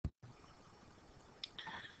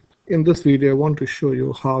In this video, I want to show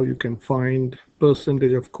you how you can find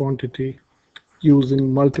percentage of quantity using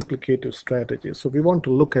multiplicative strategies. So we want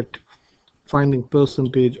to look at finding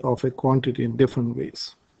percentage of a quantity in different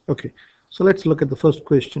ways. Okay, so let's look at the first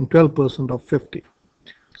question, 12% of 50.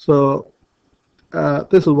 So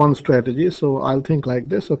this is one strategy. So I'll think like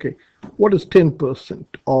this. Okay, what is 10%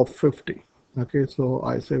 of 50? Okay, so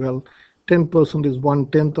I say, well, 10% is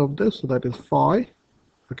 1/10 of this, so that is 5.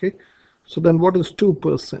 Okay, so then what is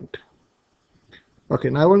 2%? Okay,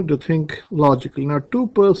 now I want to think logically. Now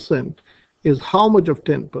 2% is how much of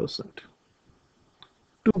 10%?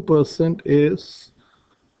 2% is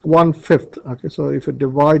 1/5. Okay, so if you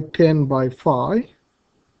divide 10 by 5,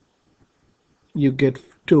 you get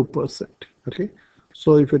 2%. Okay,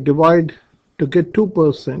 so if you divide to get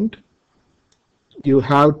 2%, you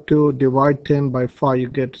have to divide 10 by 5.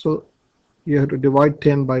 You have to divide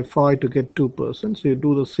 10 by 5 to get 2%. So you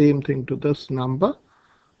do the same thing to this number.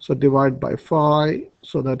 So divide by 5,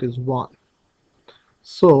 so that is 1.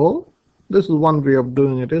 So this is one way of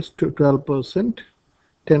doing it, is to 12%.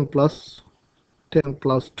 10 plus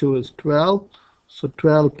 2 is 12. So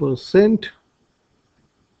 12%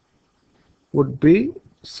 would be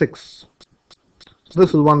 6. So this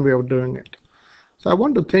is one way of doing it. So I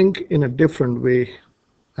want to think in a different way.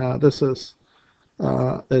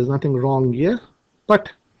 There's nothing wrong here,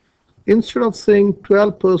 but instead of saying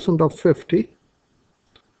 12% of 50,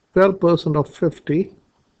 12% of 50,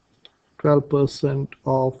 12%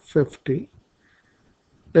 of 50,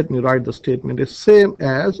 let me write the statement, is same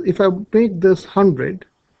as, if I make this 100,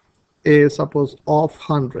 is suppose of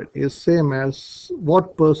 100, is same as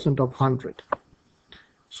what percent of 100?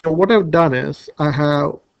 So what I've done is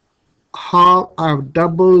I've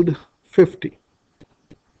doubled 50.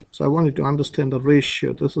 So I want you to understand the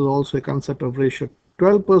ratio. This is also a concept of ratio.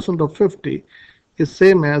 12% of 50 is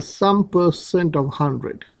same as some percent of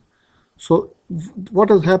 100. So what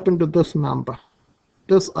has happened to this number?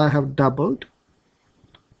 This I have doubled.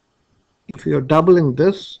 If you are doubling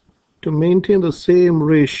this, to maintain the same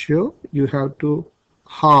ratio, you have to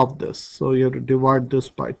halve this. So you have to divide this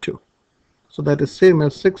by 2. So that is same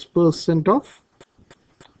as 6% of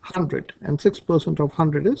 100. And 6% of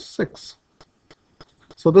 100 is 6.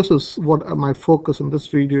 So this is what my focus in this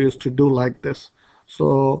video is, to do like this.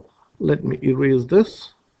 So let me erase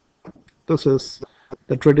this. This is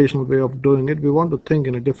the traditional way of doing it. We want to think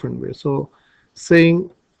in a different way. So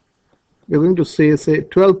saying, we're going to say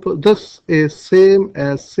 12, this is same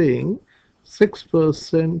as saying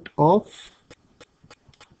 6% of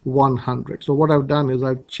 100. So what I've done is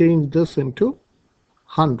I've changed this into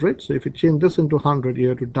 100. So if you change this into 100, you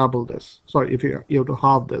have to double this. Sorry, if you have to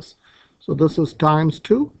halve this. So this is times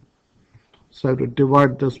 2. So I have to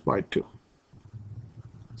divide this by 2.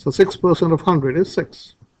 So 6% of 100 is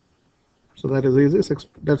 6. So that is easy. 6.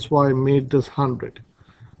 That's why I made this 100.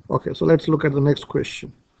 Okay, so let's look at the next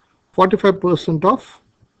question. 45%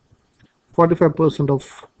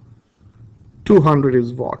 of 200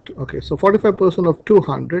 is what? Okay, so 45% of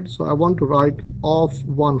 200. So I want to write of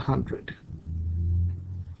 100.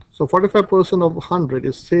 So 45% of 100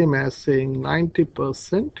 is same as saying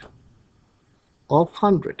 90% of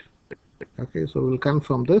 100. Okay, so we'll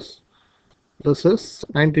confirm this. This is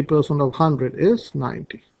 90% of 100 is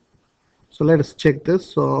 90. So let us check this.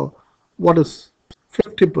 So what is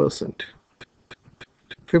 50%?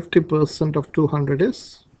 50% of 200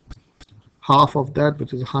 is half of that,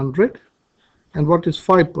 which is 100. And what is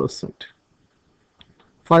 5%?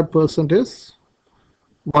 5% is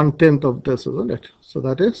 1/10 of this, isn't it? So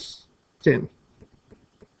that is 10.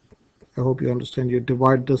 I hope you understand. You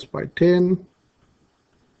divide this by 10,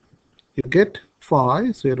 you get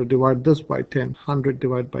 5. So you have to divide this by 10. 100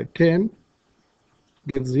 divided by 10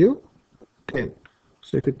 gives you 10.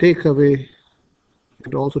 So if you take away, you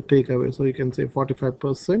could also take away. So you can say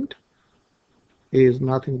 45% is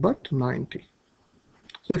nothing but 90.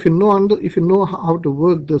 So if you know how to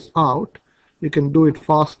work this out, you can do it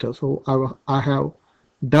faster. So I have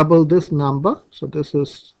doubled this number. So this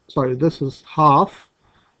is half.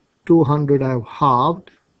 200 I have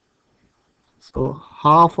halved. So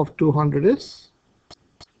half of 200 is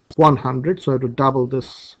 100. So I have to double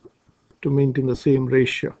this to maintain the same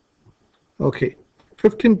ratio. Okay,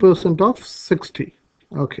 15% of 60.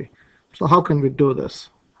 Okay, so how can we do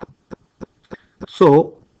this?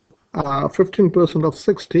 So 15% of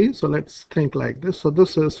 60. So let's think like this. So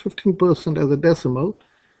this is 15% as a decimal.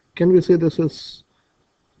 Can we say this is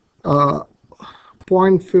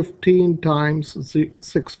 0.15 times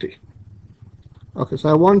 60? Okay, so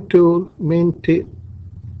I want to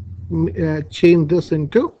change this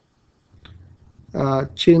into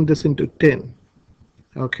 10.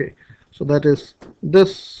 Okay, so that is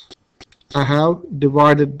this I have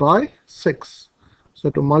divided by 6. So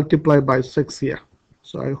to multiply by 6 here.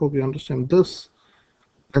 So I hope you understand this.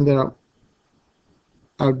 And then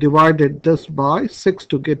I've divided this by 6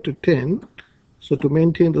 to get to 10. So to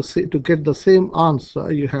maintain to get the same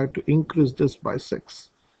answer, you have to increase this by 6.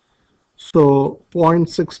 So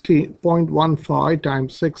 0.15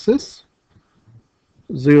 times 6 is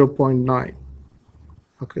 0.9.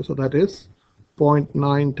 Okay, so that is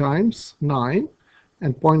 0.9 times 9,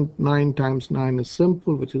 and 0.9 times 9 is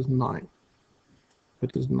simple, which is 9.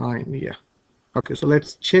 Which is 9, yeah. Okay, so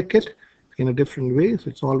let's check it in a different way. So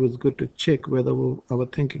it's always good to check whether our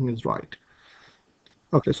thinking is right.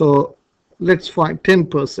 Okay, so let's find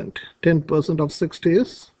 10%. 10% of 60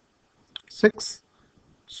 is 6.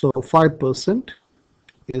 So 5%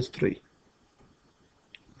 is 3.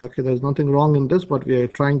 Okay, there's nothing wrong in this, but we are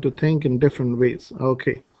trying to think in different ways.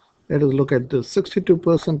 Okay, let us look at this.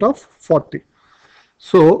 62% of 40.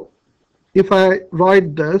 So if I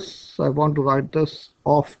write this, I want to write this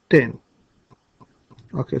of 10.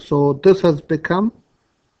 Okay, so this has become,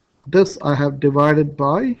 this I have divided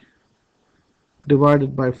by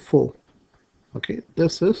 4. Okay,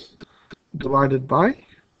 this is divided by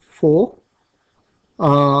 4.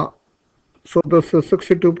 So this is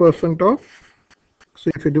 62% of, so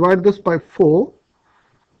if you divide this by 4,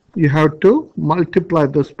 you have to multiply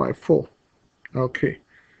this by 4. Okay,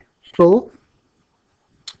 so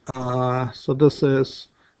so this is,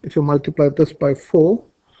 if you multiply this by 4,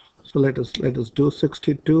 so let us do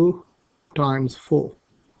 62 times 4.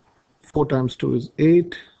 4 times 2 is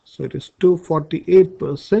 8, so it is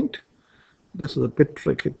 248%. This is a bit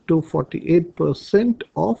tricky. 248%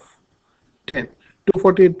 of 10.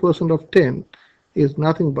 248% of 10 is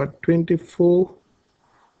nothing but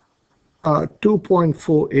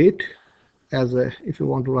 2.48 as a, if you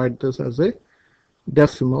want to write this as a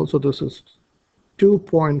decimal. So this is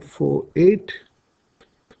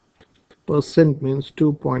 2.48% means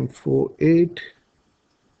 2.48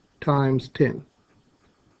 times 10.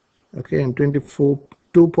 Okay, and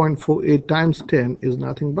 2.48 times 10 is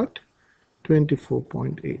nothing but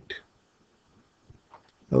 24.8.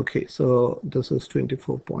 Okay, so this is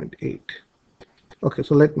 24.8. Okay,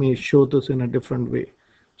 so let me show this in a different way.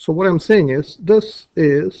 So what I'm saying is, this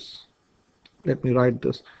is, let me write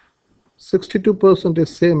this, 62%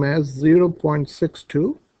 is same as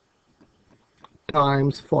 0.62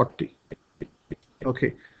 times 40.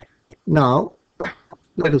 Okay, now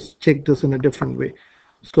let us check this in a different way.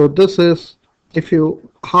 So this is, if you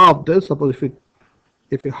halve this, suppose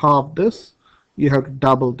if you halve this, you have to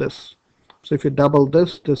double this. So if you double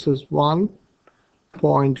this, this is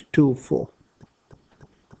 1.24.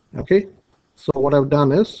 Okay, so what I've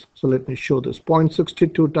done is, so let me show this,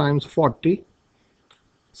 0.62 times 40.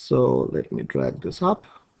 So let me drag this up.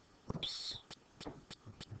 Oops.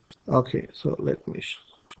 Okay, so let me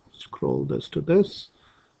scroll this to this.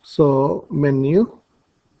 So menu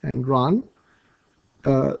and run.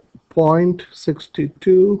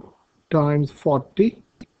 0.62 times 40,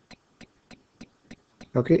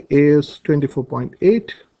 okay, is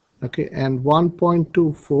 24.8. Okay, and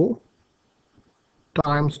 1.24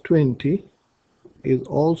 times 20 is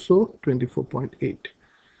also 24.8.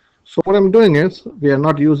 So what I'm doing is, we are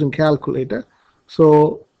not using calculator,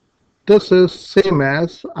 so this is same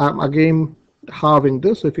as, I'm again halving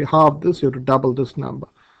this. If you halve this, you have to double this number,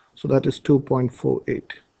 so that is 2.48.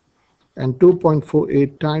 And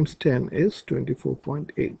 2.48 times 10 is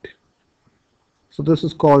 24.8. So this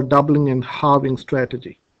is called doubling and halving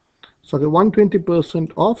strategy. So the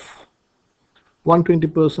 120% of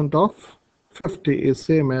 50 is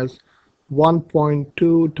same as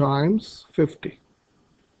 1.2 times 50.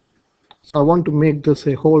 So I want to make this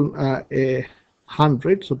a whole a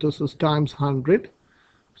 100. So this is times 100.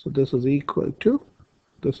 So this is equal to,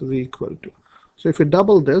 this is equal to. So if you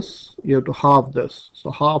double this, you have to halve this.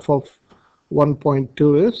 So half of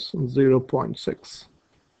 1.2 is 0.6.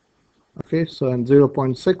 Okay, so and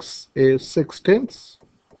 0.6 is 6 tenths.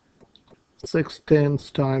 6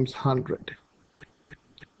 tenths times 100,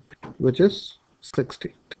 which is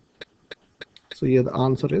 60. So here the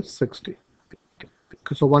answer is 60.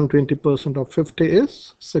 So 120% of 50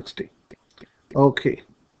 is 60. Okay.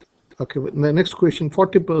 Okay, the next question,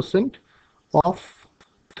 40% of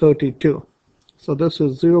 32. So this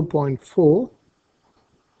is 0.4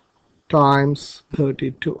 times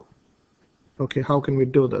 32. Okay, how can we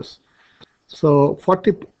do this? So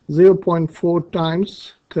 0.4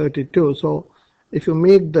 times 32. So if you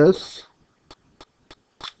make this,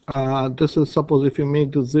 this is, suppose if you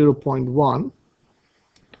make this 0.1,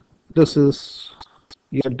 this is,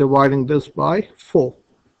 you're dividing this by 4.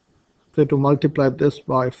 So to multiply this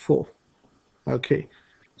by 4. Okay,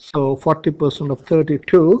 so 40% of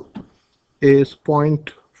 32 is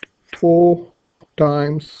 0.4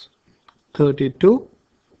 times 32.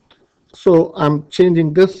 So I'm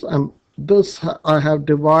changing this. I have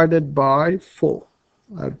divided by 4.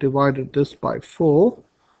 I've divided this by 4.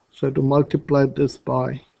 So to multiply this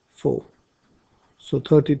by 4. So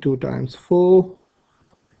 32 times 4.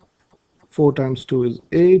 4 times 2 is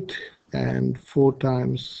 8, and 4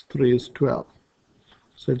 times 3 is 12.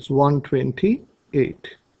 So it's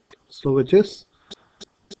 128. So which is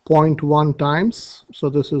 0.1 times. So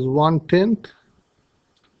this is 1/10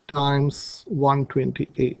 times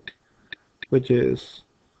 128, which is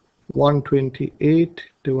 128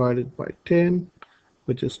 divided by 10,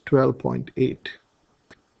 which is 12.8.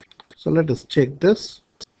 So let us check this.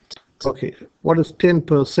 Okay, what is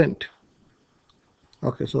 10%?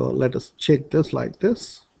 Okay, so let us check this like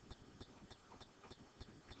this.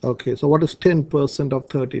 Okay, so what is 10% of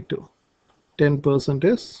 32? 10%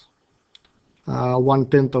 is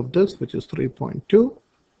 1/10 of this, which is 3.2.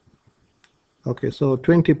 Okay, so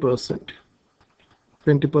 20%.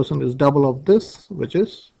 20% is double of this, which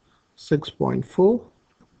is 6.4.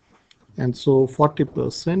 And so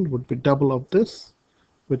 40% would be double of this,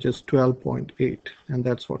 which is 12.8. And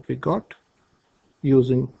that's what we got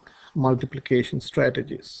using multiplication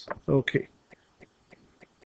strategies. Okay.